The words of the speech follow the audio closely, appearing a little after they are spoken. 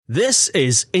This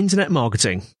is Internet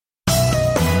Marketing.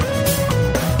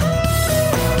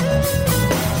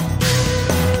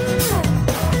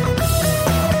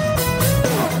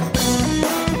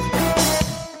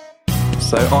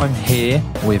 So I'm here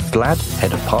with Vlad,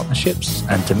 Head of Partnerships,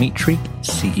 and Dmitrii,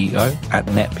 CEO at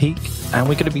Netpeak, and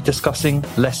we're going to be discussing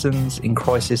lessons in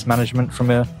crisis management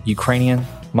from a Ukrainian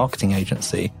marketing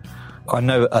agency. I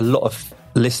know a lot of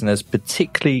listeners,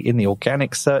 particularly in the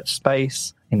organic search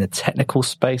space, in the technical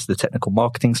space, the technical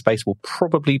marketing space, will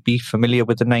probably be familiar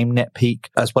with the name Netpeak,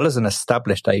 as well as an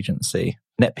established agency.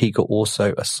 Netpeak are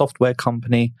also a software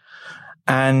company,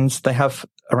 and they have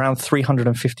around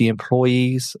 350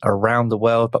 employees around the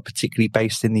world, but particularly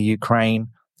based in the Ukraine.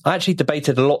 I actually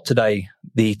debated a lot today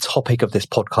the topic of this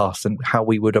podcast and how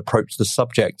we would approach the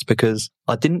subject, because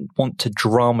I didn't want to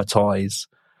dramatize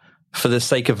for the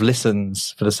sake of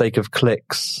listens, for the sake of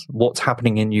clicks, what's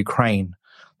happening in Ukraine.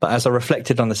 But as I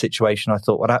reflected on the situation, I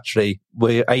thought, well, actually,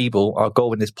 our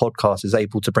goal in this podcast is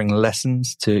able to bring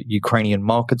lessons to Ukrainian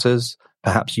marketers,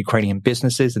 perhaps Ukrainian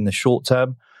businesses in the short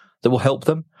term, that will help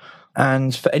them.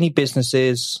 And for any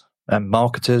businesses and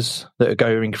marketers that are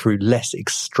going through less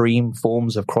extreme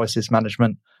forms of crisis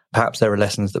management, perhaps there are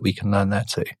lessons that we can learn there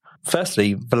too.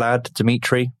 Firstly, Vlad,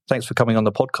 Dmitrii, thanks for coming on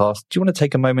the podcast. Do you want to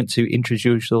take a moment to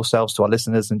introduce yourselves to our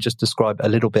listeners and just describe a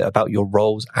little bit about your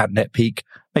roles at Netpeak?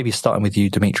 Maybe starting with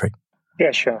you, Dmitrii. Yeah,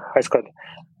 sure. Hi, Scott.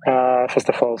 First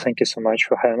of all, thank you so much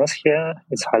for having us here.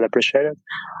 It's highly appreciated.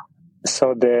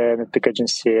 So the Netpeak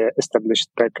agency established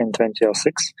back in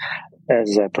 2006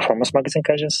 as a performance marketing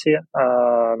agency.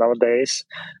 Nowadays,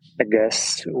 I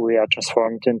guess we are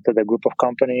transformed into the group of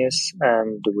companies,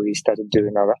 and we started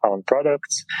doing our own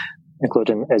products,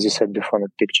 including, as you said before,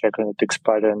 Netpeak Checker, Netpeak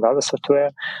Spider, and other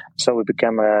software. So we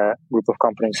became a group of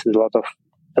companies with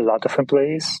a lot of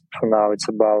employees. For now, it's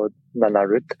about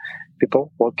 900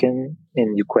 people working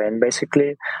in Ukraine,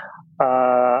 basically.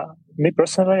 Me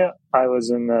personally, I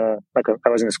was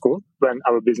in school when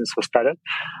our business was started,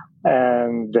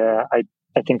 and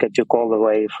I think I took all the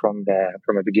way from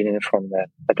the beginning,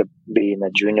 being a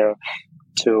junior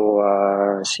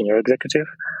to senior executive,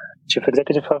 chief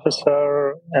executive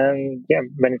officer, and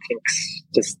many things.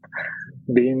 Just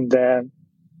being there,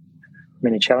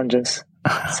 many challenges,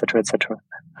 etc., etc.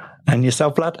 And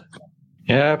yourself, Vlad?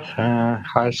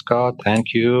 Hi, Scott. Thank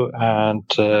you. And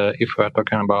if we're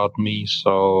talking about me,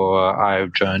 so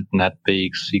I've joined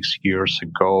Netpeak 6 years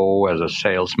ago as a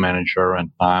sales manager,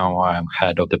 and now I'm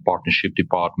head of the partnership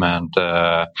department.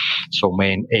 So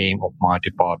main aim of my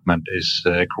department is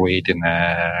creating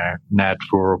a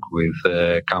network with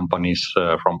companies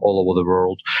from all over the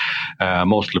world,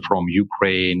 mostly from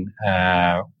Ukraine,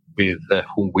 with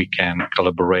whom we can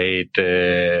collaborate,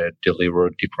 deliver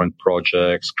different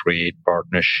projects, create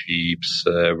partnerships,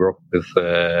 work with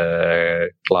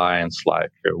clients,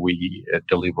 like we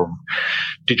deliver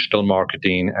digital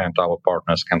marketing, and our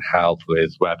partners can help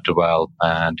with web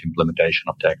development, implementation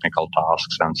of technical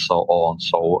tasks, and so on.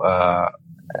 So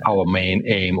our main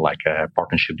aim, like a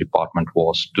partnership department,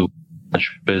 was to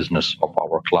business of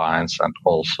our clients and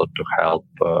also to help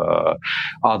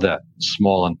other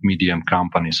small and medium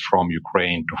companies from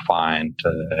Ukraine to find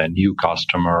new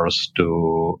customers,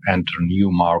 to enter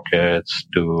new markets,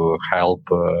 to help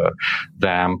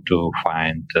them to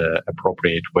find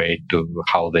appropriate way to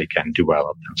how they can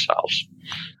develop themselves.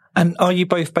 And are you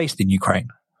both based in Ukraine?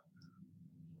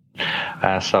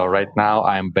 So right now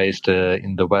I'm based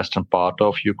in the western part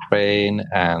of Ukraine,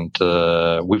 and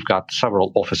we've got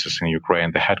several offices in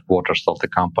Ukraine. The headquarters of the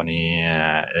company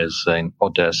is in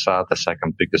Odessa. The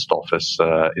second biggest office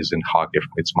is in Kharkiv.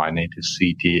 It's my native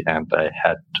city, and I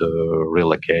had to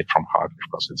relocate from Kharkiv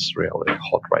because it's really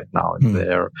hot right now in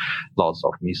there. Lots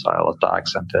of missile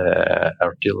attacks and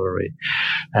artillery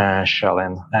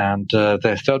shelling. And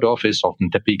the third office of the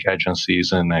Netpeak agency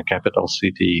is in the capital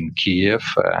city in Kiev,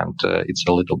 and it's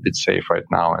a little bit safe right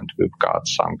now, and we've got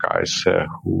some guys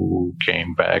who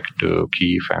came back to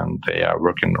Kiev, and they are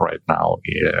working right now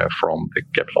from the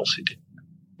capital city.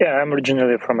 Yeah, I'm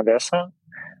originally from Odessa,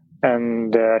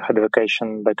 and I had a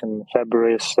vacation back in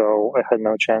February, so I had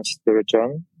no chance to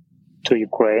return to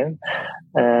Ukraine,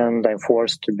 and I'm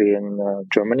forced to be in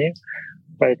Germany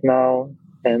right now,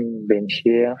 and being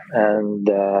here and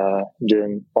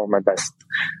doing all my best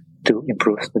to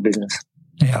improve the business.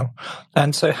 Yeah.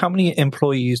 And so how many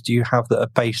employees do you have that are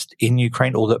based in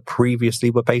Ukraine or that previously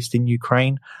were based in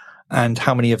Ukraine? And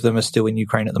how many of them are still in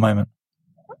Ukraine at the moment?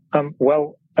 I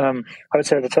would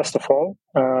say that first of all,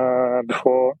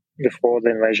 before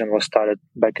the invasion was started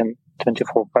back in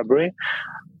 24 February,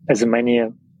 many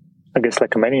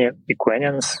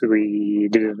Ukrainians, we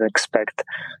didn't expect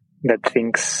that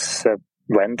things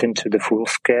went into the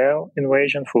full-scale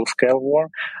invasion, full-scale war.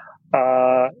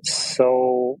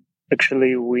 So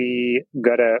actually, we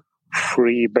got a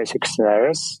 3 basic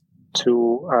scenarios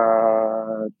to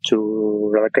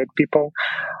relocate people,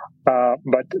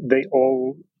 but they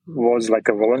all was like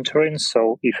a volunteering.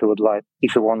 So if you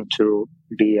want to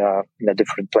be in a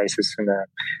different places in a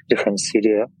different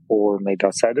city or maybe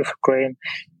outside of Ukraine,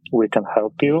 we can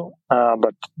help you.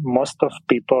 But most of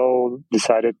people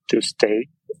decided to stay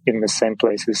in the same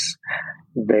places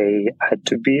they had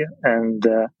to be. And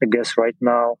I guess right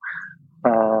now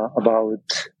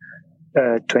about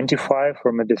 25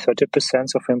 or maybe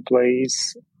 30% of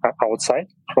employees are outside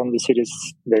from the cities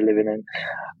they live in.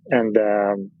 And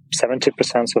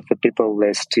 70% of the people,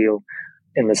 they're still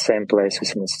in the same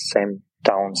places, in the same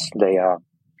towns they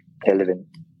live in.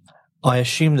 I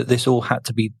assume that this all had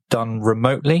to be done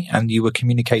remotely and you were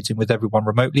communicating with everyone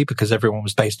remotely because everyone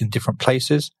was based in different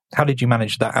places. How did you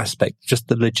manage that aspect, just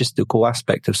the logistical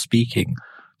aspect of speaking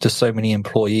to so many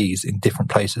employees in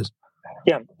different places?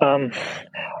 Yeah,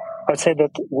 I'd say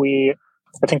that we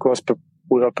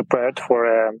were prepared for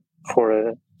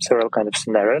several kind of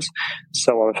scenarios.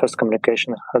 So our first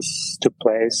communication has took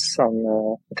place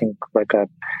on, I think, like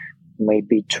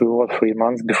maybe 2 or 3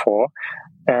 months before.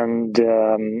 And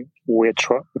we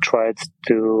tried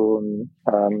to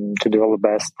do our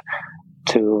best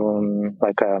to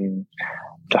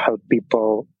help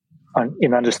people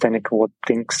in understanding what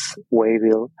things they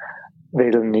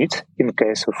will need in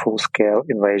case of full scale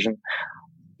invasion.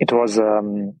 It was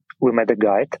we made a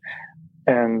guide,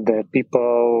 and the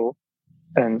people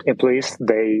and employees,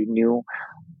 they knew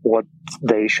what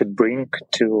they should bring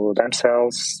to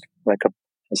themselves, like a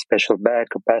special bag,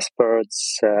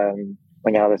 passports,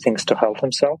 many other things to help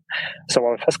themselves. So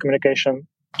our first communication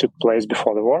took place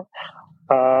before the war.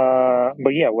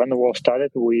 But yeah, when the war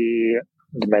started, we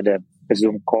made a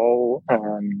Zoom call.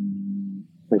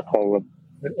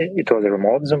 It was a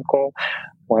remote Zoom call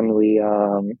when we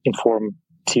informed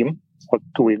team what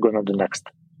we're going to do next.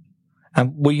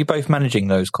 And were you both managing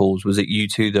those calls? Was it you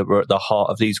two that were at the heart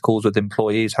of these calls with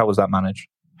employees? How was that managed?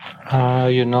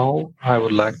 I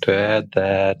would like to add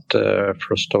that,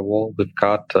 first of all, we've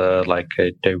got like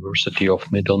a diversity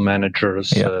of middle managers,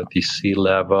 the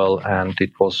C-level, and it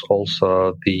was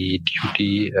also the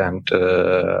duty and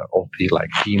of the like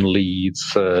team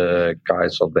leads,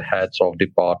 guys of the heads of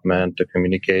department to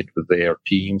communicate with their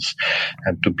teams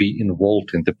and to be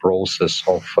involved in the process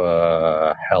of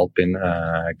helping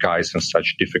guys in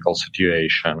such difficult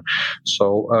situation.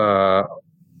 So,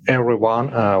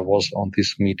 everyone was on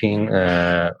this meeting.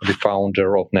 The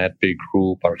founder of Netpeak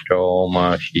Group,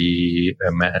 Artyom, he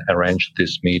arranged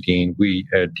this meeting. We,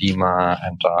 Dima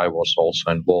and I, was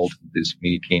also involved in this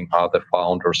meeting. Other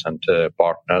founders and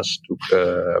partners took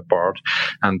part.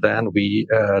 And then we,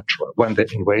 when the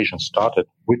invasion started,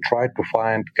 we tried to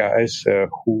find guys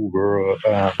who were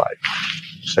like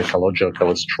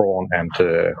psychologically strong and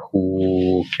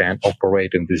who can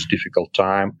operate in this difficult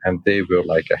time. And they were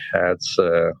like heads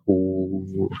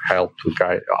who helped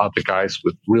other guys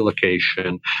with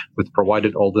relocation, with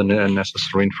provided all the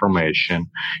necessary information.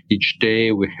 Each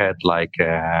day we had like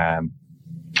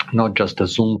not just a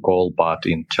Zoom call, but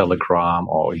in Telegram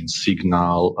or in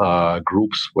Signal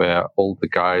groups where all the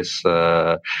guys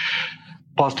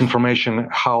passed information.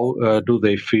 How do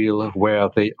they feel? Where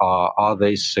they are? Are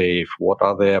they safe? What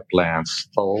are their plans?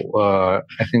 So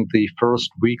I think the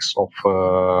first weeks of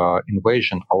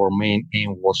invasion, our main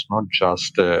aim was not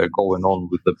just going on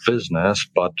with the business,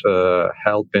 but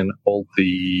helping all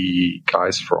the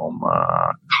guys from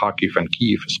Kharkiv and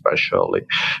Kyiv especially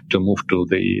to move to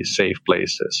the safe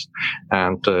places.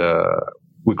 And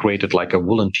we created like a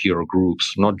volunteer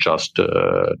groups, not just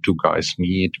two guys,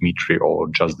 me, Dmitrii, or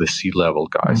just the C-level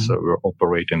guys. Mm-hmm. We're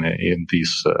operating in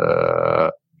these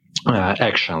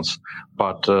actions,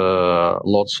 but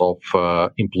lots of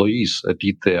employees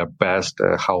did their best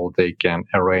how they can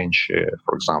arrange.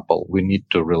 For example, we need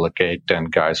to relocate 10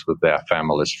 guys with their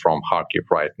families from Kharkiv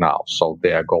right now, so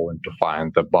they are going to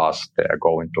find the bus. They are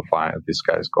going to find this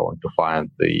guy is going to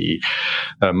find the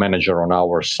manager on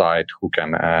our side who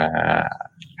can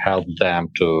help them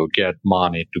to get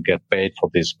money, to get paid for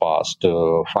this bus,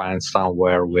 to find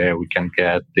somewhere where we can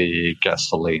get the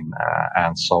gasoline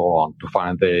and so on, to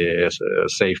find the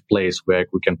safe place where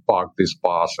we can park this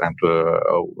bus and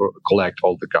collect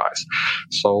all the guys.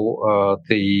 So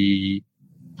the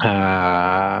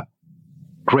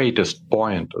greatest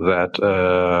point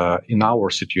that in our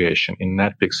situation, in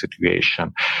Netpeak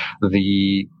situation,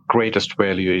 the greatest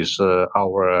value is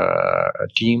our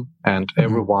team, and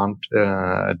everyone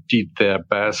did their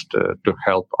best to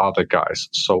help other guys.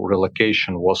 So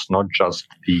relocation was not just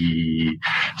the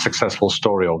successful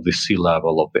story of the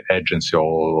C-level of the agency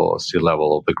or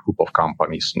C-level of the group of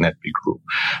companies, Netpeak Group,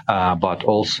 but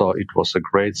also it was a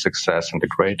great success and a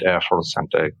great efforts and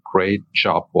a great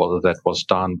job that was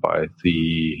done by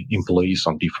the employees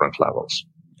on different levels.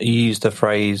 You used the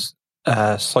phrase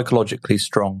psychologically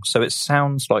strong. So it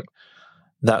sounds like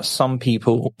that some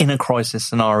people in a crisis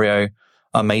scenario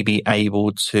are maybe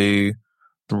able to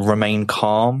remain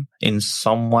calm in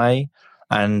some way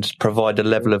and provide a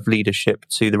level of leadership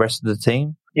to the rest of the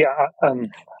team. Yeah,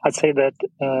 I'd say that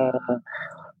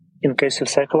in case of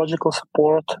psychological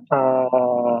support,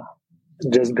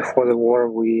 just before the war,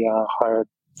 we hired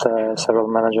several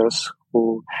managers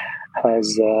who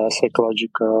has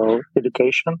psychological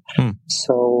education,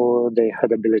 so they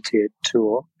had ability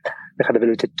to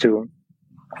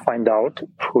find out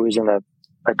who is in a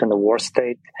war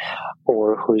state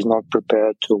or who is not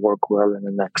prepared to work well in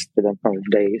the next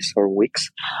days or weeks,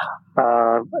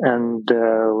 and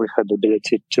we had the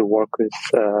ability to work with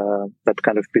that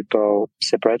kind of people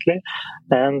separately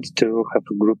and to have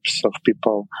groups of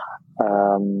people.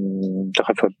 To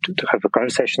have a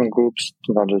conversation groups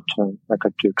in order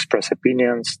to express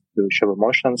opinions, to show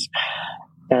emotions,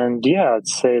 and I'd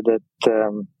say that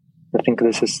I think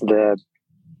this is the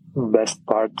best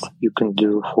part you can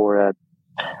do for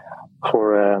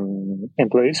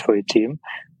employees, for your team,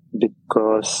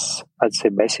 because I'd say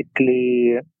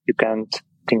basically you can't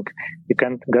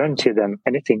guarantee them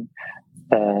anything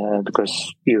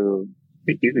because you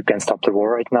can't stop the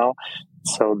war right now.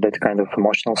 So that kind of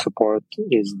emotional support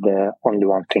is the only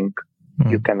one thing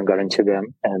you can guarantee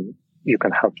them, and you can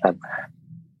help them.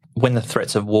 When the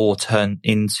threats of war turn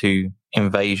into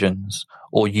invasions,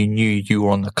 or you knew you were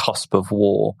on the cusp of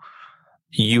war,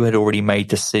 you had already made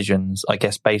decisions, I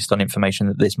guess, based on information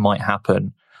that this might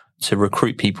happen, to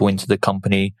recruit people into the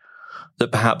company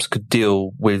that perhaps could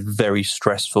deal with very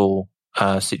stressful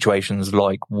situations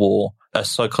like war, a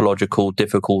psychological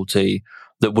difficulty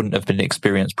that wouldn't have been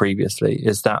experienced previously.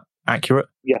 Is that accurate?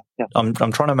 Yeah. I'm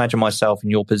trying to imagine myself in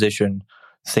your position,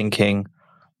 thinking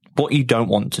what you don't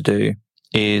want to do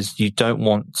is you don't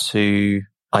want to,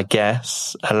 I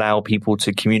guess, allow people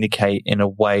to communicate in a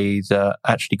way that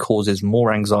actually causes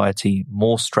more anxiety,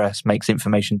 more stress, makes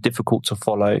information difficult to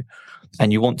follow.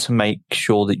 And you want to make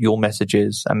sure that your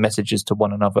messages and messages to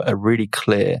one another are really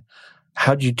clear.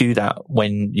 How do you do that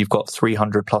when you've got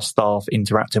 300 plus staff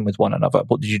interacting with one another?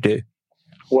 What did you do?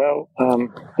 Well,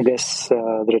 I guess there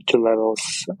are two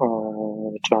levels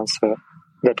to answer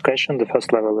that question. The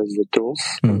first level is the tools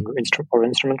or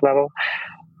instrument level,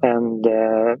 and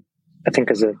I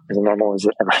think as a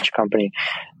average company,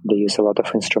 they use a lot of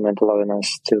instrument allowing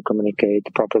us to communicate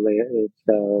properly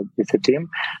with the team.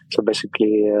 So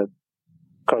basically,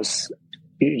 because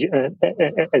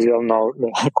as you all know,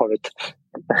 COVID,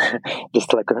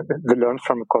 just like we learned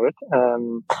from COVID.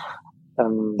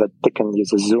 That they can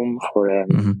use a Zoom for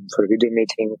video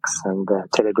meetings and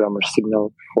Telegram or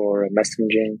Signal for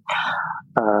messaging,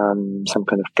 some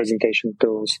kind of presentation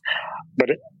tools. But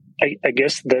I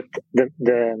guess that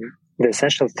the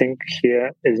essential thing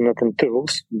here is not in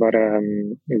tools, but a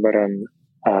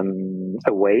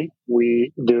way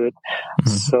we do it.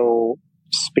 So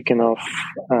speaking of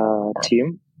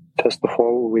team, first of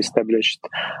all, we established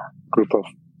a group of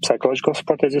psychological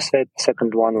support, as you said.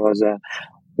 Second one was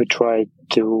we tried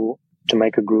to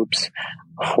make groups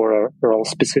for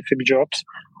role-specific jobs,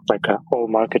 like all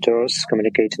marketers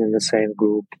communicating in the same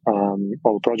group,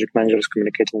 all project managers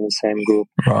communicating in the same group,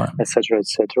 etc.,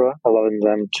 allowing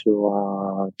them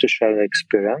to share their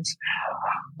experience.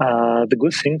 The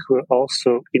good thing we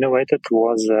also innovated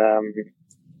was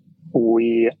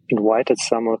we invited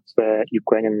some of the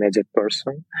Ukrainian media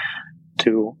person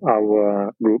to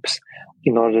our groups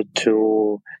in order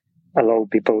to allow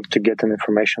people to get an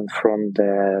information from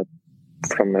the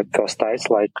first eyes,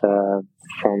 like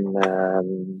from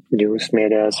news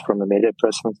medias, from the media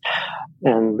persons.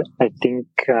 And I think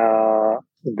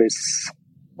this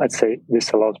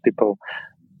allowed people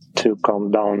to calm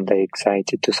down their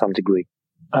anxiety to some degree.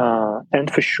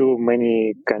 And for sure,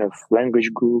 many kind of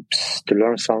language groups to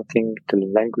learn something, to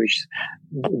learn language,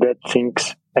 that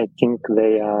things, I think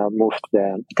they moved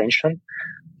their attention,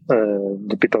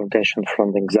 the people's attention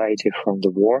from the anxiety from the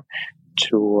war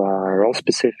to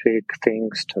role-specific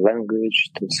things, to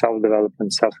language, to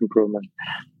self-development, self-improvement.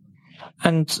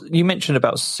 And you mentioned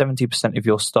about 70% of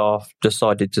your staff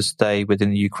decided to stay within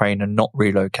the Ukraine and not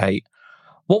relocate.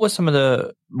 What were some of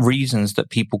the reasons that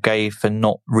people gave for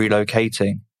not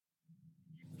relocating?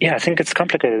 Yeah, I think it's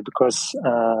complicated because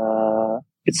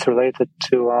it's related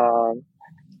to.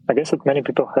 I guess that many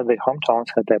people have their hometowns,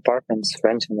 have their apartments,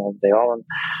 renting of their own,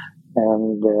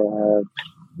 and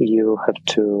you have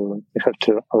to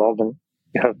allow them.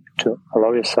 You have to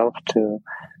allow yourself to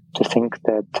think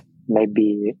that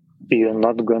maybe you're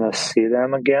not gonna see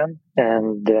them again.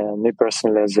 And me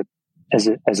personally, as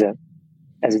a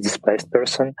displaced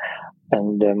person,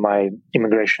 and my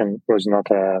immigration was not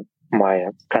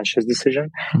my conscious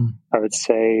decision. I would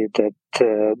say that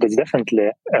that's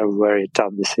definitely a very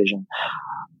tough decision.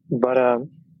 But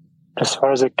as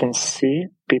far as I can see,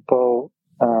 people,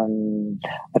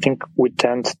 I think we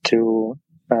tend to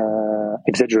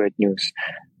exaggerate news.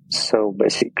 So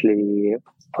basically,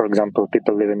 for example,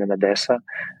 people living in Odessa,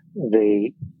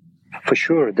 they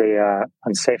are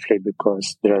unsafely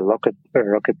because there are rocket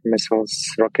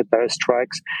missiles, rocket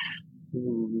airstrikes.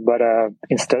 But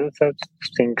instead of that,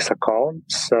 things are calm.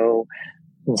 So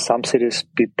in some cities,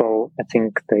 people, I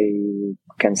think they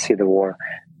can see the war.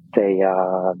 They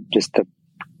just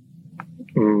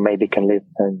maybe can live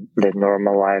their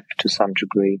normal life to some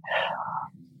degree.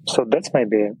 So that's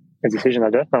maybe a decision I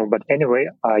don't know. But anyway,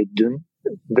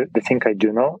 the thing I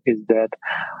do know is that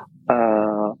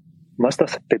most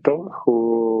of the people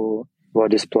who were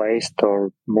displaced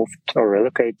or moved or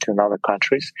relocated to other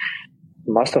countries,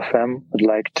 most of them would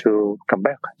like to come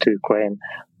back to Ukraine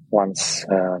once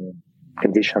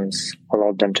conditions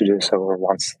allow them to do so, or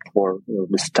once war will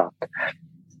be stopped.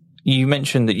 You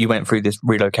mentioned that you went through this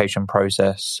relocation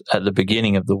process at the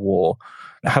beginning of the war.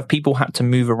 Have people had to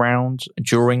move around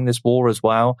during this war as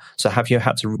well? So have you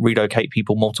had to relocate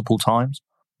people multiple times?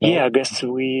 Yeah, I guess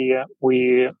we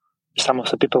some of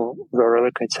the people were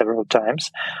relocated several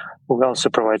times. We also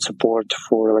provide support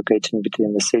for relocating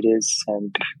between the cities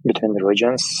and between the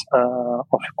regions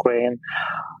of Ukraine.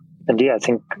 And yeah, I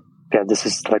think this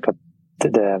is like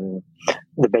the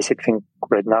basic thing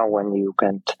right now when you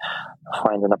can't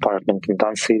find an apartment in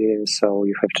one city, so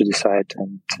you have to decide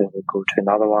and go to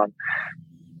another one.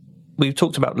 We've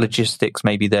talked about logistics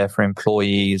maybe there for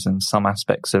employees and some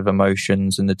aspects of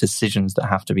emotions and the decisions that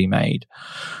have to be made.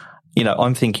 You know,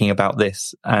 I'm thinking about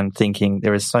this and thinking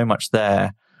there is so much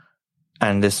there,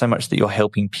 and there's so much that you're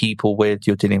helping people with.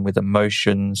 You're dealing with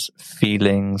emotions,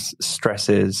 feelings,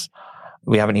 stresses.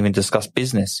 We haven't even discussed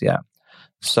business yet.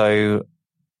 So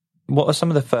what are some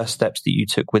of the first steps that you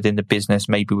took within the business,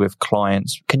 maybe with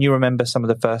clients? Can you remember some of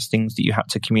the first things that you had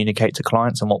to communicate to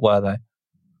clients, and what were they?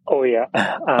 Oh, yeah.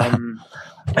 I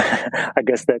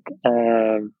guess that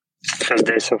first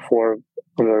days of war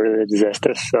were really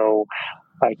disastrous, so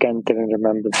I can't even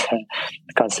remember the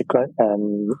consequence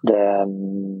and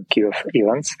the queue of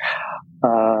events.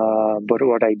 But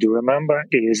what I do remember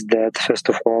is that, first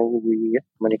of all, we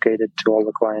communicated to all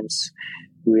the clients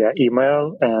via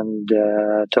email and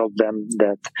told them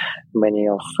that many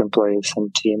of employees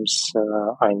and teams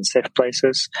are in safe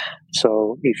places.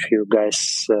 So if you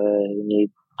guys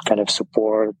need kind of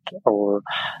support or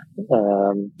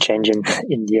changing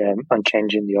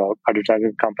your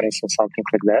advertising companies or something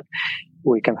like that,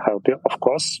 we can help you. Of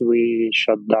course, we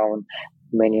shut down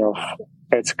many of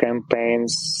ads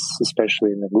campaigns,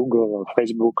 especially in Google or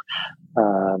Facebook,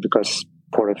 because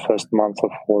for the first month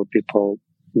of war, people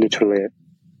literally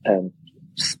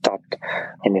stopped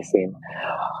anything.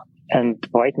 And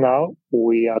right now,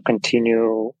 we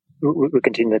continue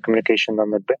the communication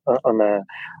on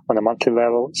a monthly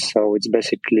level. So it's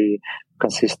basically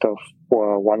consists of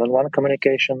one-on-one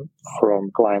communication from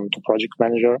client to project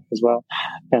manager as well,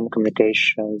 and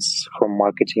communications from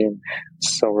marketing.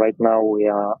 So right now we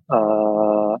are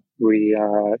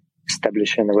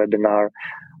establishing a webinar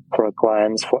for our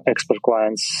clients, for expert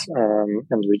clients,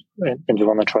 and we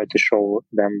want to try to show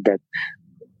them that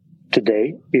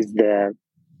today is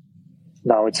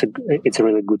now it's a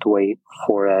really good way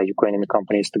for Ukrainian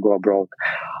companies to go abroad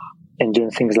and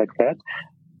doing things like that.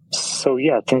 So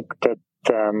yeah, I think that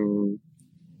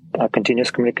continuous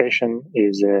communication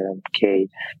is a key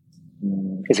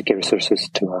resources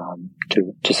to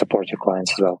support your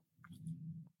clients as well.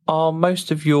 Are most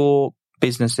of your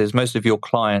businesses, most of your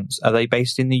clients, are they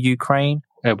based in the Ukraine?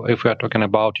 If we are talking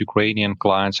about Ukrainian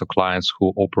clients or clients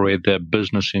who operate their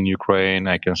business in Ukraine,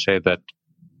 I can say that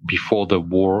before the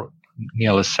war,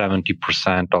 nearly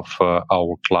 70% of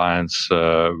our clients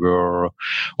were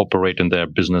operating their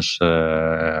business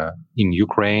in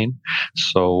Ukraine.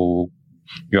 So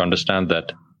you understand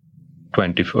that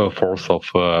 24th of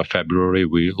February,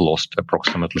 we lost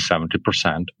approximately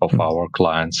 70% of our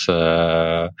clients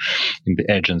in the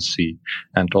agency.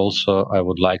 And also, I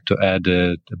would like to add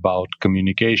about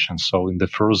communication. So in the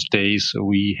first days,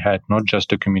 we had not just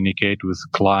to communicate with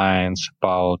clients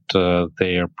about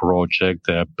their project,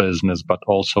 their business, but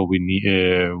also we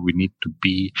need to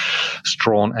be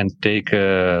strong and take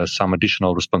some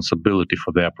additional responsibility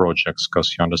for their projects,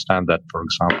 because you understand that, for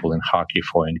example, in Kharkiv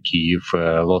or in Kyiv,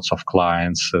 lots of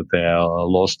clients they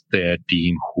lost their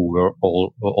team who were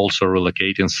also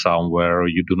relocating somewhere.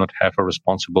 You do not have a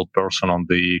responsible person on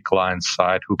the client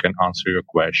side who can answer your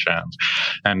questions,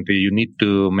 and you need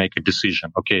to make a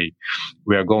decision. Okay,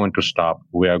 we are going to stop.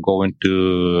 We are going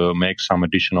to make some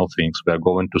additional things. We are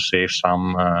going to save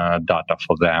some data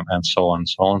for them, and so on and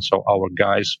so on. So our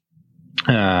guys,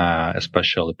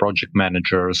 especially project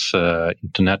managers,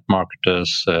 internet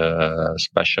marketers,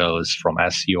 specialists from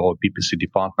SEO, PPC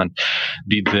department,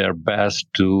 did their best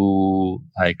to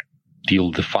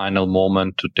till the final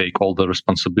moment to take all the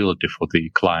responsibility for the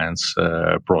client's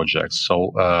projects.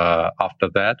 So after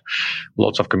that,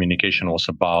 lots of communication was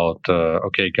about,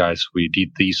 okay, guys, we did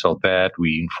this or that.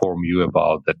 We inform you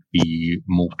about that. We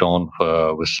moved on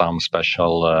with some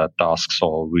special tasks,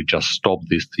 or we just stopped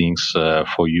these things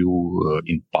for you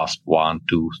in past 1-2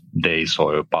 days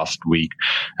or past week,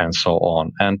 and so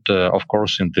on. And of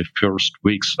course, in the first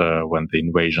weeks when the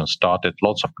invasion started,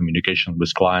 lots of communication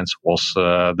with clients was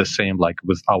the same like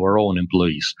with our own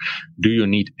employees. Do you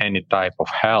need any type of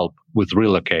help with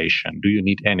relocation? Do you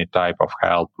need any type of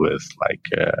help with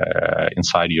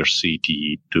inside your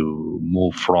city to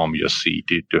move from your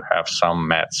city to have some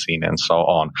medicine and so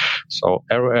on? So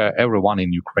everyone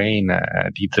in Ukraine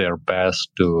did their best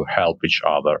to help each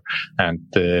other. And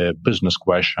the business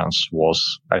questions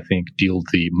was, I think, till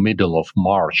the middle of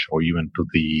March or even to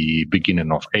the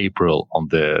beginning of April on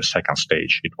the second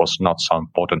stage. It was not so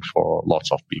important for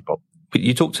lots of people. But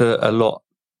you talked a lot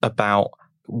about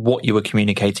what you were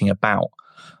communicating about,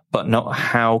 but not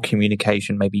how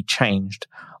communication maybe changed.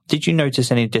 Did you notice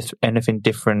anything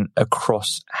different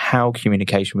across how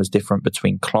communication was different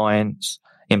between clients,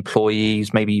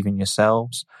 employees, maybe even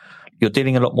yourselves? You're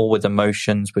dealing a lot more with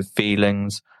emotions, with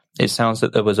feelings. It sounds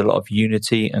that there was a lot of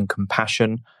unity and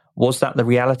compassion. Was that the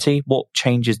reality? What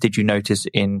changes did you notice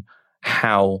in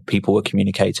how people were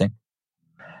communicating?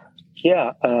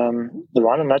 Yeah, the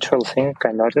one natural thing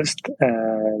I noticed,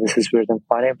 this is weird and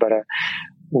funny, but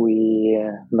we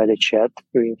made a chat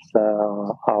with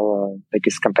our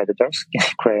biggest competitors in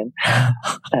Ukraine,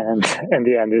 and in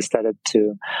the end we started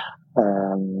to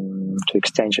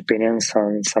exchange opinions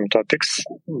on some topics,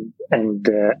 and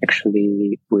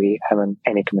actually we haven't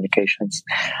any communications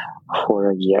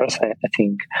for years, I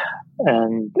think,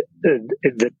 and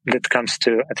that comes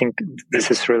to, I think this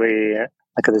is really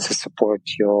this is support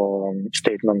your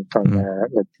statement on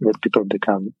that people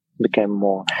became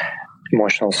more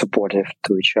emotional supportive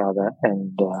to each other,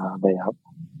 and they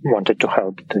wanted to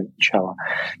help each other.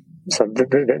 So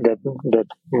that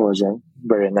was a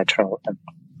very natural and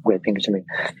great thing to me.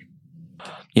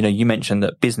 You know, you mentioned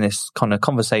that business kind of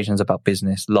conversations about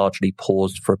business largely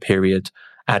paused for a period.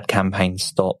 Ad campaigns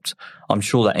stopped. I'm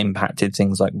sure that impacted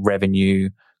things like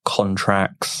revenue,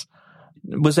 contracts.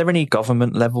 Was there any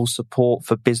government level support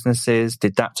for businesses?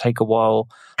 Did that take a while?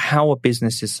 How are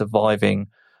businesses surviving?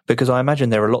 Because I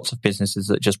imagine there are lots of businesses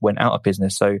that just went out of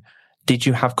business. So did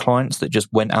you have clients that just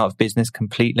went out of business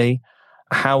completely?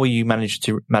 How are you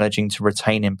managing to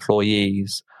retain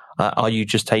employees? Are you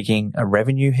just taking a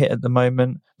revenue hit at the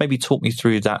moment? Maybe talk me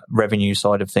through that revenue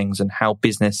side of things and how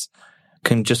business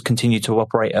can just continue to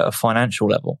operate at a financial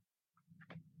level.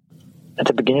 At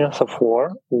the beginning of the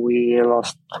war, we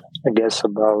lost, I guess,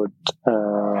 about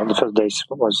the first days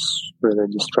was really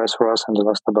distress for us, and we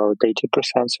lost about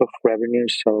 80% of revenue.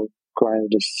 So clients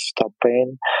just stopped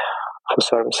paying for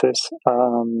services.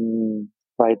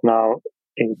 Right now,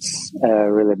 it's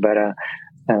really better,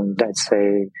 and I'd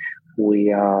say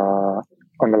we are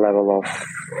on the level of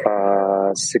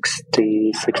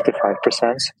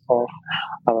 60-65% of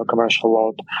our commercial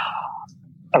load.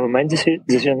 Our main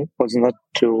decision was not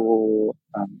to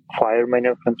fire many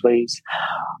of employees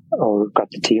or cut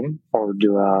the team or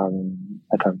do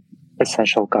an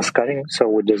essential cost cutting. So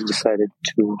we just decided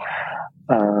to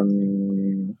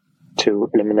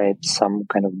eliminate some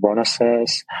kind of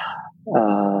bonuses,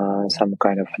 some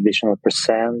kind of additional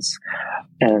percents,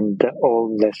 and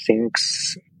all the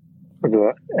things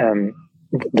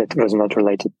that was not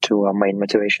related to our main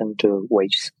motivation, to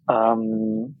wages.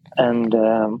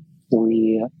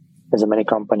 We, as many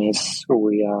companies,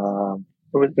 we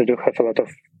do have a lot of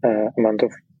amount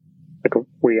of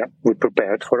we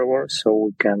prepared for a war,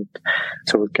 so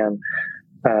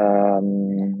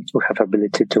we have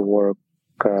ability to work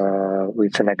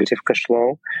with a negative cash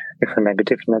flow, with a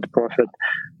negative net profit,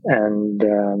 and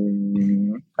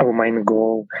our main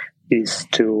goal is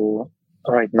to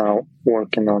right now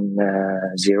working on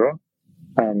zero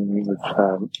with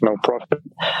no profit,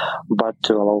 but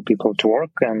to allow people to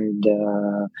work and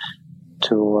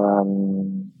to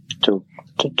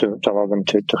allow them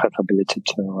to have ability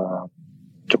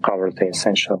to cover the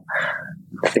essential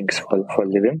things for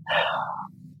living.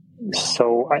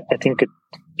 So I think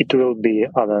it will be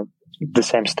the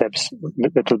same steps.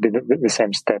 That will be the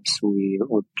same steps we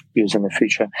would use in the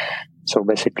future. So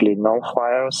basically, no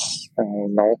fires,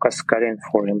 no cascading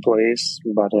for employees,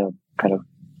 but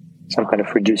some kind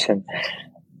of reducing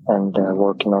and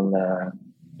working on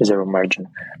zero margin.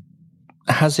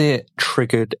 Has it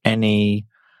triggered any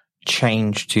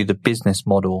change to the business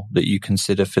model that you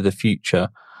consider for the future?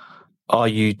 Are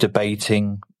you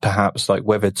debating perhaps like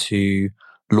whether to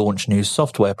launch new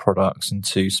software products and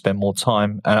to spend more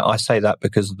time? And I say that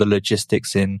because of the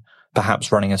logistics in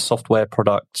perhaps running a software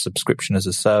product, subscription as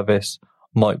a service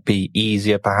might be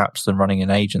easier perhaps than running an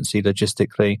agency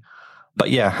logistically. But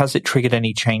yeah, has it triggered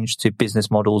any change to business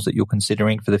models that you're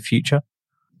considering for the future?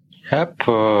 Yep,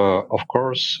 of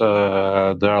course, there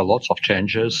are lots of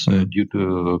changes due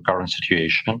to current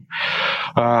situation.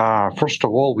 First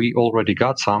of all, we already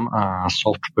got some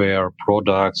software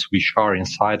products which are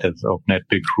inside of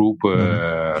Netpeak Group.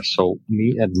 So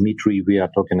me and Dmitrii, we are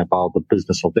talking about the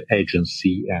business of the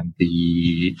agency, and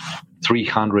the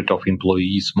 300 of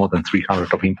employees, more than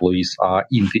 300 of employees are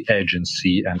in the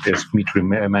agency. And as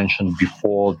Dmitrii mentioned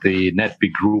before, the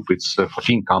Netpeak Group, it's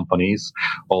 14 companies,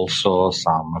 also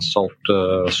some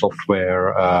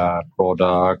software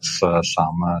products,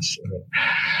 some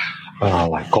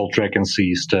like call tracking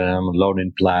system,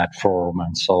 loaning platform,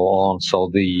 and so on.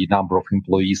 So the number of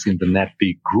employees in the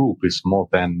Netpeak Group is more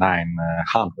than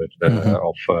 900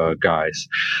 of guys.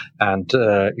 And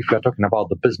if we're talking about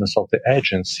the business of the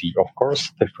agency, of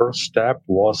course, the first step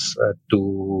was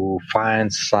to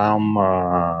find some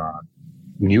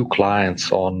new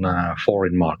clients on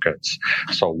foreign markets.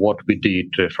 So what we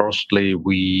did, firstly,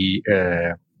 we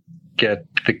get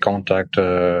the contact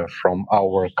from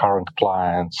our current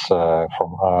clients,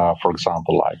 for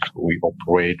example, like we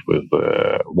operate with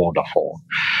Vodafone,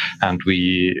 and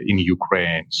we in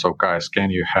Ukraine. So, guys, can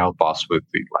you help us with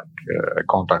the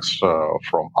contacts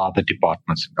from other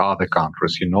departments in other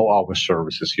countries? You know our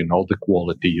services, you know the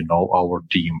quality, you know our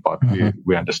team, but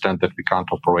we understand that we can't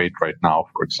operate right now,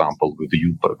 for example, with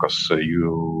you because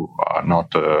you are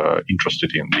not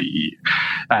interested in the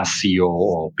SEO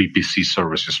or PPC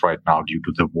services right now due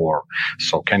to the war.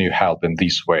 So can you help in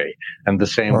this way? And the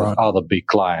same with other big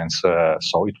clients.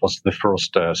 So it was the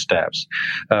first steps.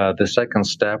 The second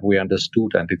step we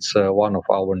understood, and it's one of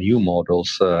our new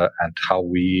models, and how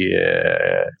we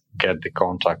get the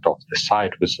contact of the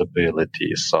site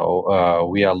visibility. So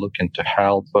we are looking to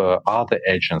help other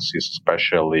agencies,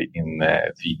 especially in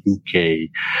the UK,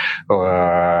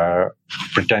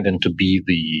 pretending to be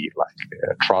the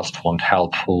trustful and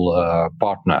helpful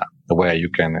partner, where you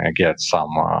can get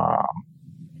some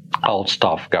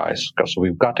outstaff guys, because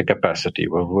we've got a capacity.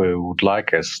 We would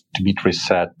like, as Dmitrii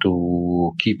said,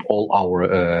 to keep all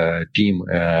our team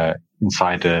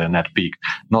inside Netpeak,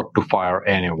 not to fire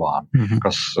anyone,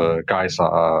 because guys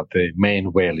are the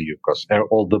main value, because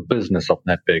all the business of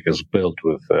Netpeak is built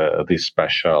with these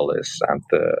specialists, and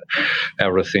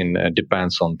everything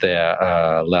depends on their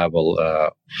level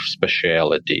of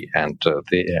speciality. And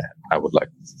I would like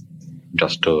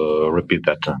just to repeat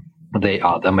that they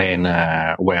are the main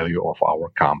value of our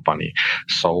company.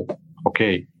 So,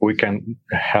 okay, we can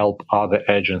help other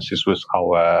agencies with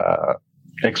our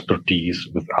expertise,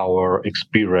 with our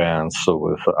experience,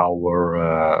 with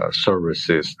our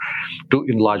services to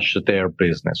enlarge their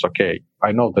business. Okay,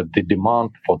 I know that the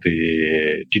demand for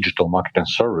the digital marketing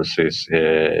services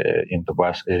in the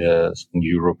West, in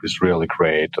Europe, is really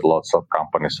great. Lots of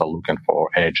companies are looking for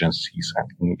agencies,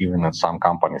 and even in some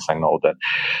companies, I know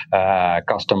that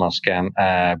customers can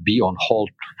be on hold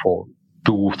for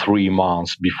 2-3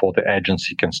 months before the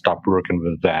agency can start working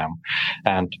with them.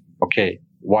 And okay,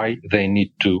 why they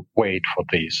need to wait for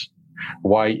this?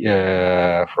 Why,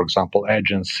 for example,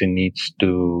 agency needs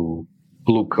to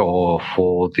look for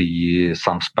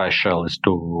some specialist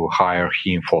to hire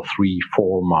him for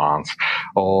 3-4 months?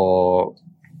 Or,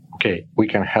 okay, we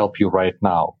can help you right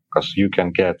now. because you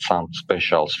can get some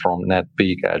specials from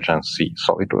Netpeak agency.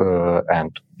 So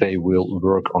and they will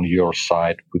work on your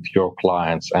side with your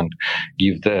clients and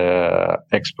give the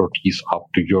expertise up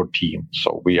to your team.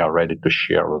 So we are ready to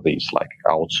share these, like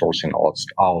outsourcing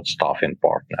out staffing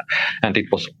partner. And it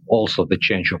was also the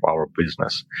change of our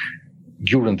business.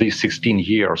 During these 16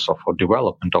 years of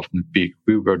development of Netpeak,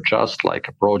 we were just like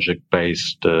a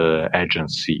project-based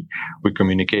agency. We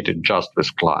communicated just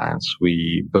with clients.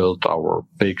 We built our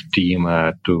big team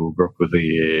to work with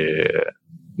the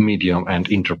medium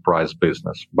and enterprise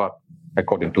business. But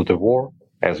according to the war,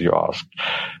 as you asked,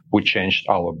 we changed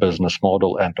our business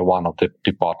model, and one of the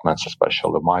departments,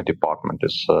 especially my department,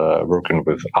 is working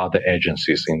with other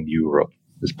agencies in Europe,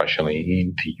 especially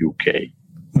in the UK.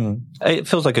 It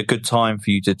feels like a good time for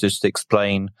you to just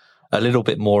explain a little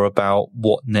bit more about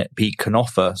what Netpeak can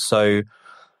offer. So,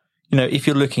 if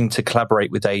you're looking to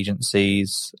collaborate with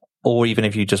agencies, or even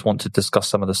if you just want to discuss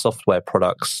some of the software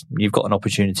products, you've got an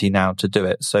opportunity now to do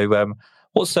it. So,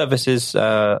 what services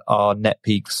are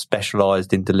Netpeak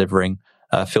specialized in delivering?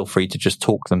 Feel free to just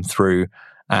talk them through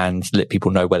and let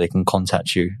people know where they can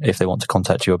contact you if they want to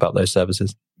contact you about those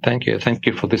services. Thank you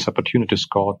for this opportunity,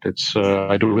 Scott. It's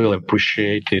I do really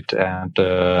appreciate it. And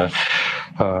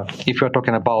if you're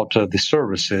talking about the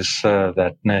services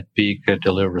that Netpeak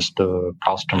delivers to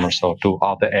customers or to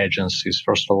other agencies,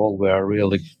 first of all, we are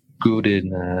really good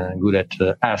at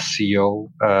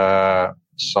SEO.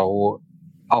 So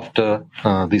after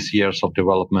these years of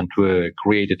development, we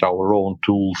created our own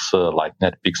tools like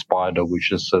Netpeak Spider, which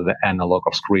is the analog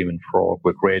of Screaming Frog.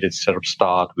 We created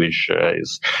SERPstart, which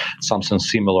is something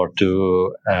similar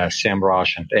to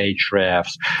SEMrush and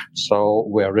Ahrefs. So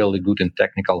we are really good in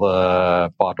technical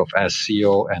part of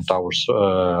SEO, and our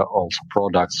also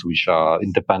products which are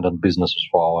independent businesses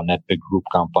for our Netpeak group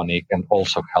company can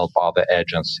also help other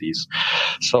agencies.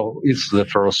 So it's the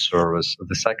first service.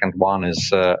 The second one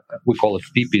is we call it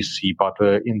PPC, but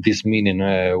in this meaning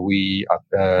we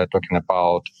are talking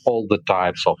about all the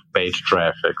types of paid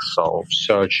traffic, so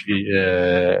search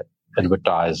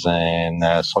advertising,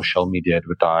 social media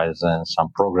advertising, some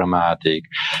programmatic,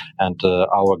 and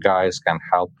our guys can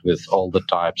help with all the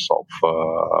types of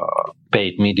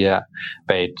paid media,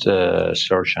 paid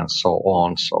search, and so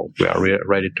on. So we are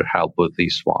ready to help with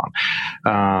this one.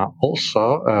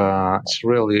 Also, it's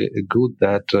really good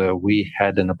that we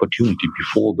had an opportunity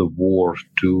before the war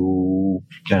to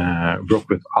work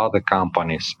with other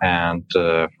companies. And,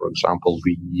 for example,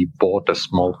 we bought a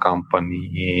small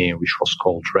company which was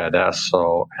called Red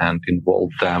Esso and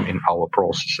involved them in our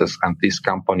processes. And this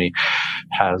company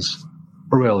has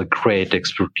really great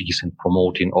expertise in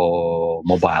promoting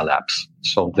mobile apps.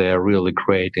 So they're really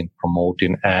great in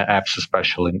promoting apps,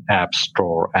 especially in App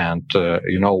Store. And,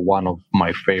 one of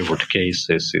my favorite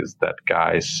cases is that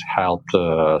guys helped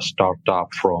a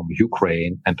startup from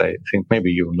Ukraine. And I think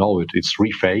maybe you know it. It's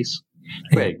Reface,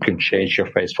 where you can change your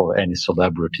face for any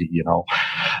celebrity,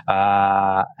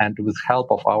 and with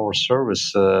help of our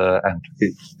service,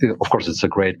 of course, it's a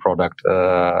great product.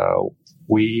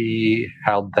 We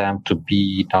help them to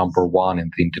be number one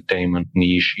in the entertainment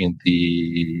niche in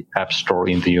the App Store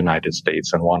in the United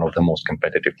States and one of the most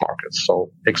competitive markets.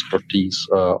 So expertise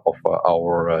of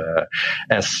our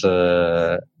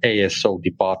ASO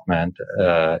department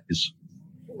is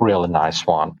really nice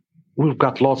one. We've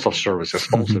got lots of services.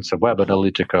 Also, it's a web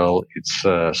analytical, it's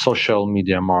social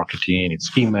media marketing, it's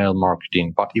email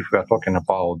marketing. But if we are talking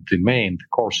about the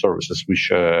core services which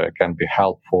can be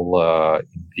helpful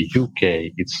in the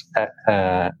UK, it's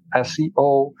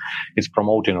SEO, it's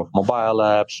promoting of mobile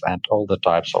apps, and all the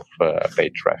types of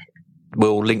paid traffic.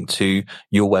 We'll link to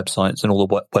your websites and all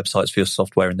the websites for your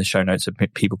software in the show notes so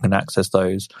people can access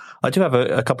those. I do have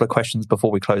a couple of questions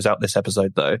before we close out this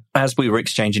episode, though. As we were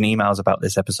exchanging emails about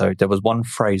this episode, there was one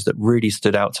phrase that really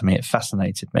stood out to me. It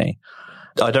fascinated me.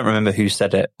 I don't remember who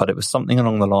said it, but it was something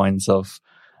along the lines of,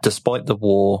 despite the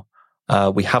war,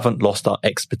 we haven't lost our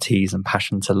expertise and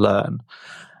passion to learn.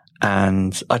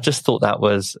 And I just thought that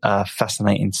was a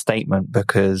fascinating statement,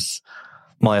 because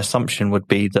my assumption would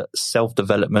be that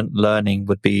self-development, learning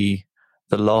would be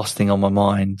the last thing on my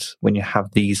mind when you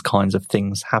have these kinds of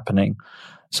things happening.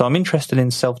 So I'm interested in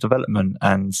self-development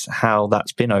and how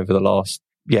that's been over the last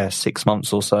 6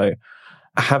 months or so.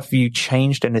 Have you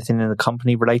changed anything in the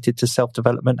company related to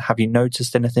self-development? Have you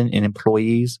noticed anything in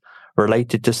employees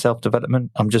related to self-development?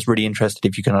 I'm just really interested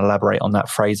if you can elaborate on that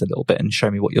phrase a little bit and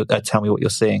tell me what you're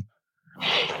seeing.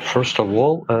 First of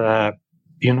all,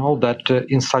 that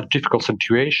in such difficult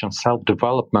situations,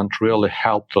 self-development really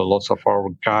helped lots of our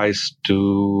guys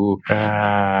to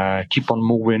keep on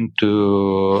moving,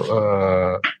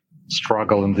 to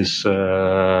struggle in this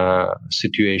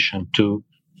situation to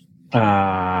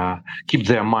keep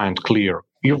their mind clear.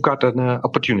 You've got an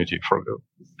opportunity for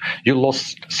you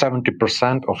lost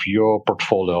 70% of your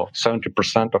portfolio,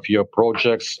 70% of your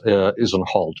projects is on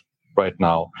hold right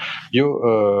now.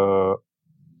 You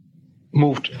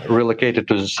relocated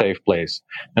to the safe place.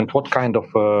 And what kind of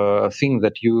thing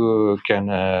that you can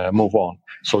move on?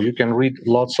 So you can read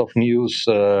lots of news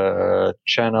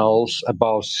channels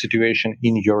about situation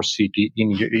in your city,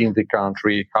 in the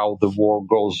country, how the war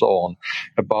goes on,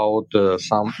 about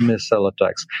some missile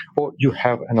attacks. Or you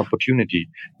have an opportunity,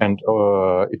 and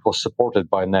it was supported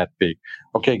by Netpeak.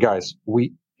 Okay, guys,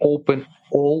 we open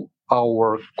all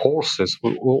our courses.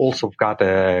 We also got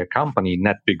a company,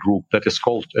 Netpeak Group, that is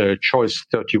called Choice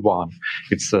 31.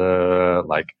 It's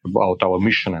like about our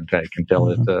mission, and I can tell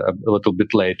it a little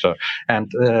bit later. And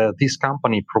this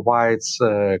company provides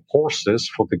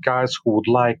courses for the guys who would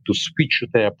like to switch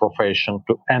their profession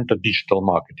to enter digital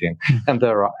marketing. And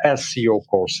there are SEO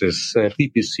courses,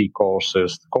 PPC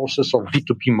courses, courses of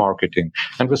B2B marketing.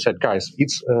 And we said, guys,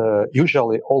 it's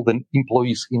usually all the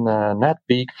employees in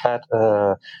Netpeak had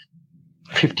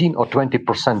 15 or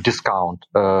 20% discount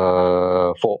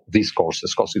for these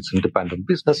courses, because it's independent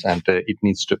business and it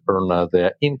needs to earn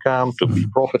their income to be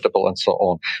profitable and so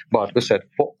on. But we said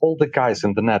for all the guys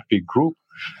in the Netpeak group,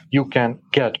 you can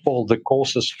get all the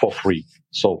courses for free.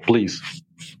 So please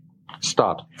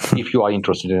start if you are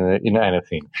interested in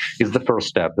anything. It's the first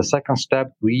step. The second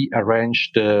step, we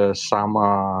arranged some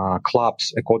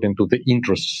clubs according to the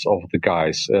interests of the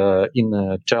guys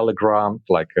in Telegram,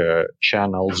 like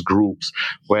channels, groups,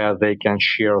 where they can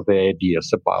share their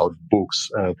ideas about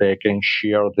books. They can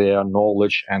share their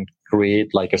knowledge and create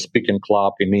like a speaking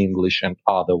club in English and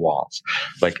other ones.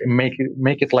 Like make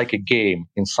it like a game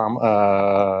in some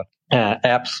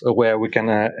apps where we can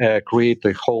create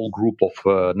a whole group of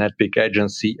Netpeak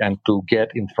agency and to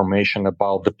get information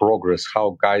about the progress,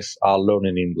 how guys are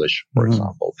learning English, for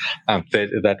example. And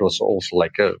that was also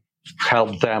like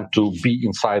help them to be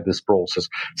inside this process.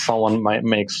 Someone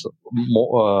makes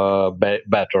more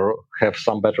better, have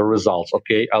some better results.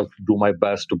 Okay, I'll do my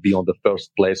best to be on the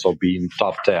first place or be in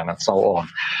top 10 and so on.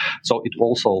 So it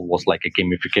also was like a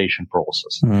gamification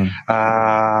process.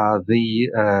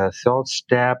 The third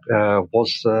step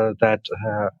was that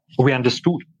we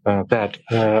understood that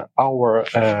our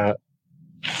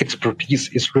expertise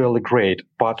is really great,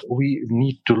 but we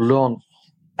need to learn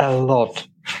a lot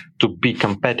to be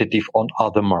competitive on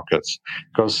other markets,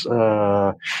 because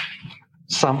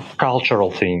some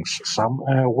cultural things, some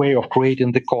way of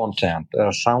creating the content,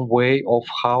 some way of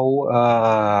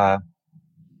how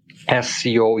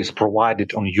SEO is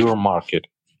provided on your market,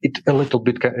 it a little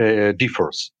bit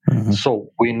differs.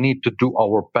 So we need to do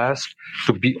our best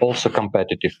to be also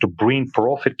competitive, to bring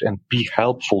profit and be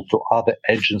helpful to other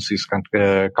agencies and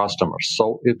customers.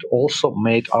 So it also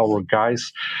made our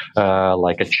guys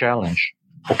like a challenge.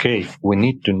 Okay, we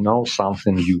need to know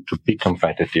something new to be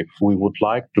competitive. We would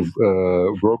like to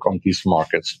work on these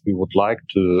markets. We would like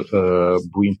to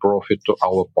bring profit to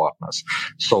our partners.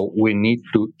 So we need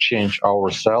to change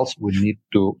ourselves. We need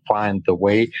to find the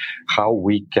way how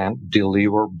we can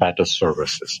deliver better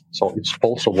services. So it's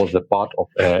also was the part of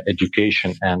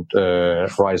education and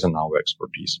rising our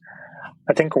expertise.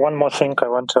 I think one more thing I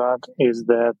want to add is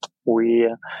that we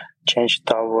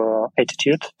changed our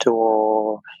attitude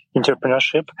to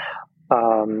entrepreneurship,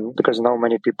 because now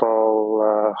many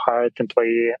people hired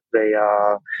employee, they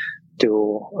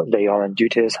do their own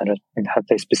duties and have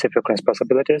their specific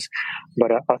responsibilities.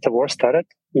 But after war started,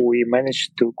 we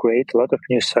managed to create a lot of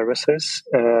new services,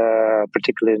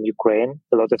 particularly in Ukraine,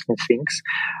 a lot of new things,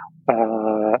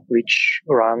 which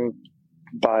run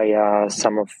by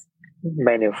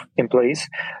many of employees,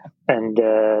 and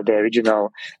the original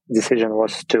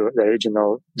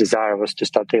desire was to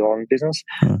start their own business.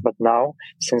 But now,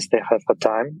 since they have a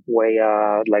time, we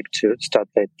like to start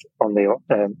it on their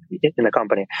in a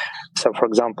company. So, for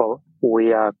example,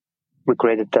 we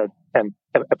created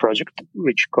a project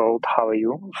which called "How Are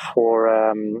You" for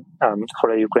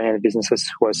the Ukrainian businesses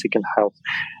who are seeking help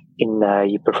in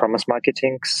performance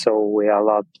marketing. So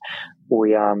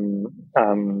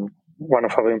one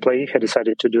of our employees had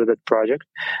decided to do that project,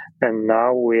 and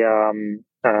now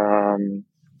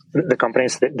the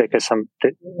companies they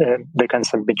can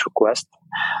submit requests,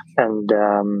 and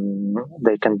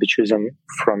they can be chosen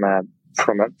from a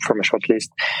short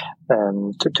list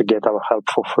to get our help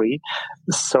for free.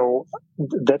 So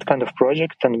that kind of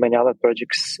project and many other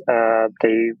projects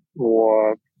they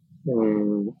were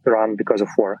run because of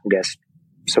war, I guess.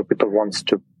 So people want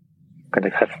to kind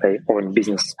of have their own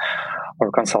business or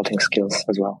consulting skills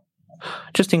as well.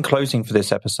 Just in closing for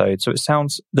this episode, so it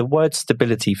sounds, the word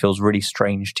stability feels really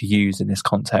strange to use in this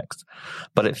context,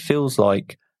 but it feels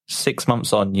like 6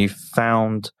 months on, you've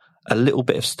found a little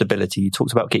bit of stability. You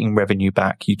talked about getting revenue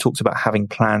back. You talked about having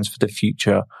plans for the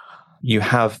future. You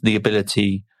have the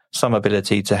ability, some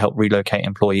ability to help relocate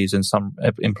employees, and some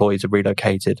employees have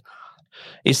relocated.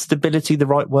 Is stability the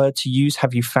right word to use?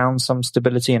 Have you found some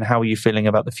stability, and how are you feeling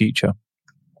about the future?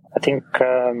 I think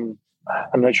I'm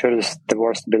not sure the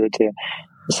word stability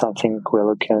is something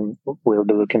we'll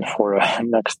be looking for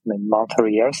next month or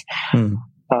years.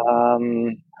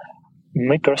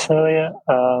 Me personally,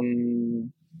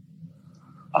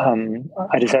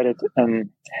 I decided,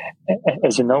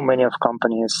 as you know, many of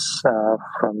companies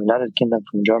from United Kingdom,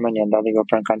 from Germany, and other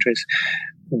European countries,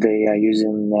 they are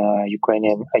using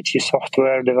Ukrainian IT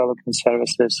software development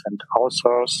services and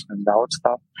outsource and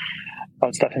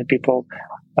outstaffing people.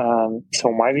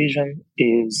 So my vision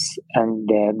is, and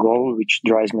the goal which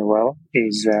drives me well,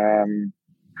 is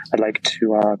I'd like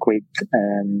to create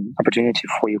an opportunity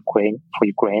for Ukraine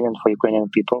and for Ukrainian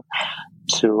people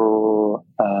to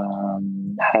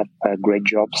have great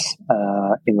jobs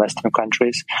in Western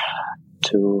countries,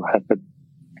 to have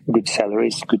good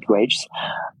salaries, good wages,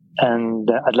 and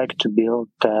I'd like to build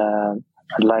an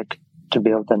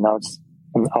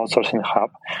outsourcing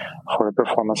hub for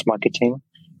performance marketing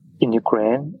in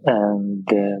Ukraine, and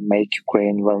make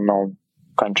Ukraine well-known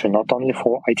country, not only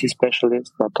for IT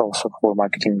specialists, but also for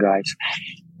marketing guys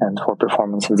and for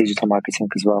performance and digital marketing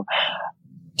as well.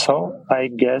 So I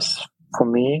guess for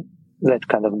me, that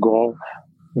kind of goal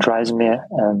drives me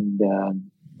and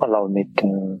allows me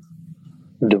to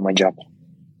do my job.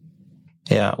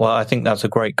 Yeah, well, I think that's a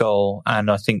great goal. And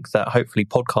I think that hopefully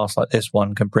podcasts like this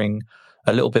one can bring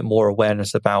a little bit more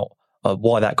awareness about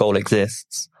why that goal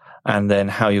exists, and then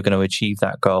how you're going to achieve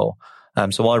that goal.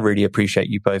 So I really appreciate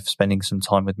you both spending some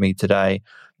time with me today.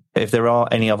 If there are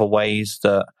any other ways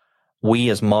that we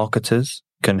as marketers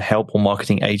can help, or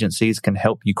marketing agencies can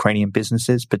help Ukrainian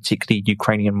businesses, particularly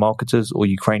Ukrainian marketers or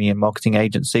Ukrainian marketing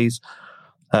agencies,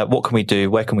 what can we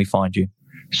do? Where can we find you?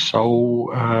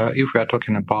 So if we are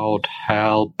talking about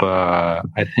help,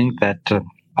 I think that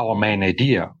our main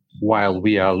idea, while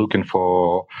we are looking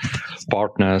for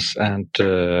partners and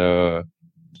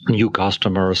new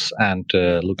customers and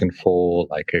looking for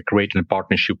creating a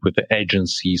partnership with the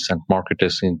agencies and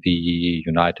marketers in the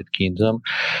United Kingdom.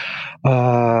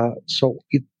 So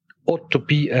it ought to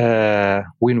be a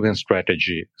win-win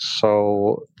strategy.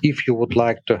 So if you would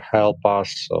like to help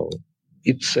us, so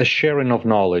it's a sharing of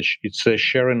knowledge, it's a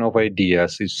sharing of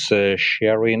ideas, it's a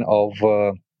sharing of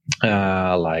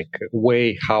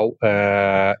way how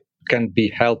can be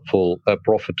helpful,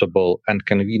 profitable, and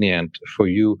convenient for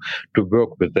you to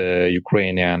work with the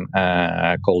Ukrainian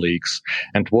colleagues,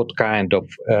 and what kind of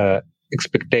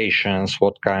expectations,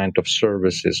 what kind of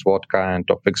services, what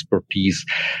kind of expertise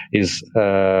is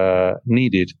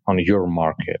needed on your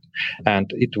market. And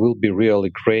it will be really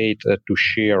great to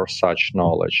share such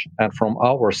knowledge. And from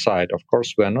our side, of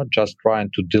course, we are not just trying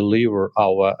to deliver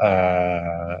our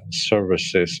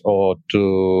services or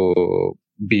to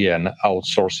be an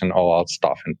outsourcing or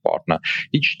outstaffing partner.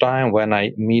 Each time when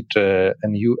I meet a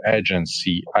new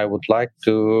agency, I would like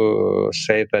to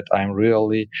say that I'm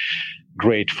really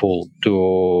grateful to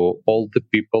all the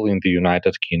people in the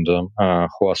United Kingdom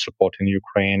who are supporting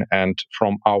Ukraine. And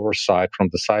from our side, from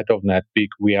the side of Netpeak,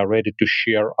 we are ready to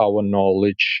share our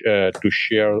knowledge, to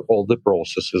share all the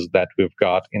processes that we've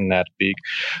got in Netpeak,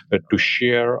 to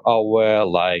share our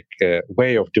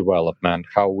way of development,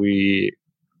 how we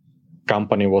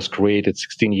company was created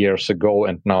 16 years ago,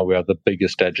 and now we are the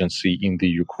biggest agency in the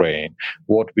Ukraine.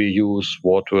 What we use,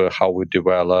 how we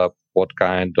develop, what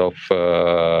kind of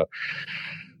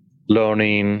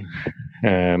learning,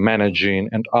 managing,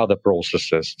 and other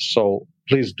processes. So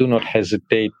please do not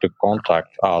hesitate to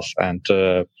contact us, and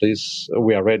please,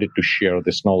 we are ready to share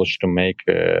this knowledge to make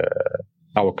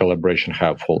our collaboration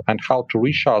helpful. And how to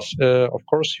reach us? Of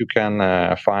course, you can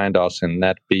find us in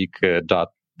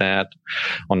netpeak.net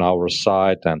on our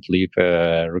site and leave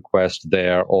a request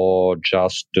there, or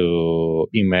just to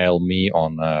email me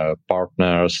on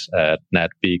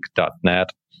partners@netpeak.net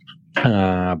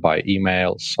by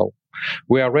email. So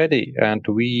we are ready, and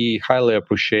we highly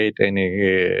appreciate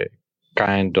any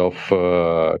kind of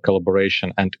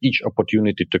collaboration and each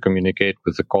opportunity to communicate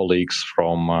with the colleagues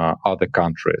from other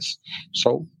countries.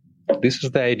 So this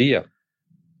is the idea.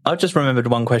 I just remembered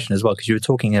one question as well, because you were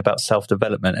talking about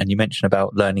self-development and you mentioned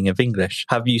about learning of English.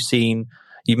 Have you seen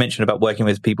you mentioned about working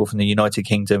with people from the United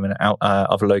Kingdom and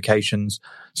other locations.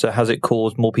 So has it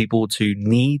caused more people to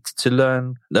need to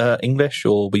learn English,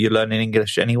 or were you learning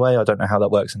English anyway? I don't know how that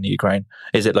works in the Ukraine.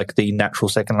 Is it like the natural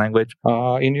second language?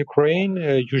 In Ukraine,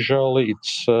 usually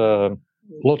it's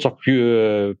lots of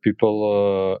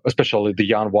people, especially the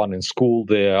young one in school,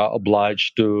 they are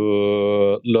obliged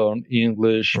to learn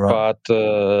English, right.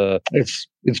 But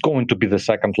it's going to be the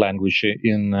second language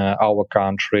in our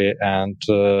country, and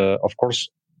of course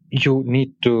you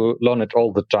need to learn it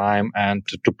all the time and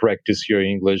to practice your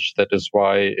English. That is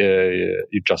why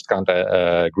you just can't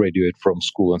graduate from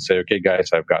school and say, okay,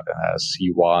 guys, I've got a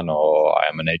C1 or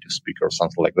I'm a native speaker or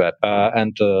something like that.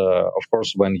 And of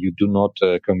course, when you do not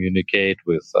communicate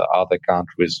with other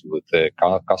countries, with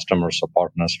customers or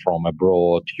partners from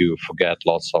abroad, you forget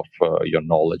lots of your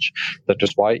knowledge. That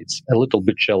is why it's a little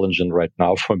bit challenging right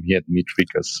now for me at Dmitrii,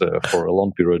 because for a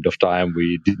long period of time,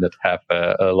 we did not have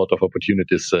a lot of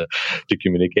opportunities to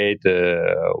communicate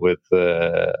with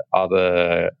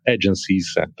other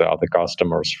agencies and other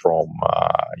customers from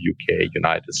UK,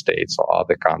 United States, or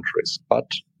other countries. But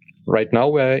right now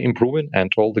we're improving,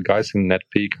 and all the guys in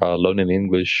Netpeak are learning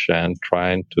English and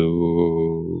trying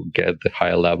to get the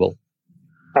higher level.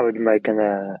 I would make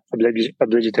an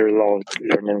obligatory law to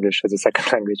learn English as a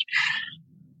second language.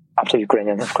 After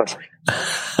Ukrainian, of course.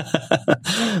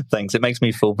 Thanks. It makes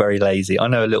me feel very lazy. I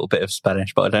know a little bit of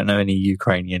Spanish, but I don't know any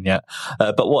Ukrainian yet.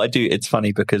 But what I do, it's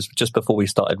funny because just before we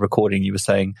started recording, you were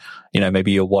saying,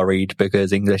 maybe you're worried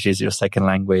because English is your second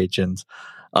language. And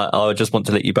I just want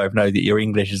to let you both know that your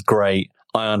English is great.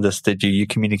 I understood you. You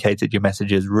communicated your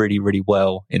messages really, really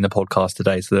well in the podcast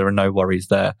today. So there are no worries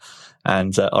there.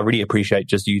 And I really appreciate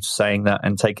just you saying that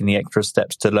and taking the extra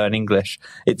steps to learn English.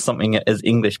 It's something as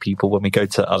English people, when we go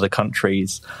to other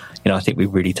countries, I think we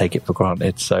really take it for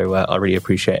granted. So I really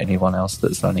appreciate anyone else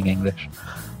that's learning English.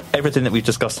 Everything that we've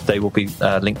discussed today will be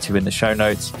linked to in the show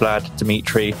notes. Vlad,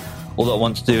 Dmitrii, all that I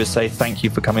want to do is say thank you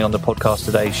for coming on the podcast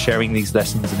today, sharing these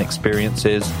lessons and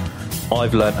experiences.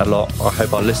 I've learned a lot. I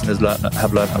hope our listeners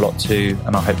have learned a lot too,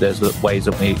 and I hope there's ways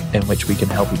in which we can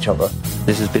help each other.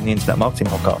 This has been the Internet Marketing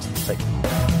Podcast. Take care.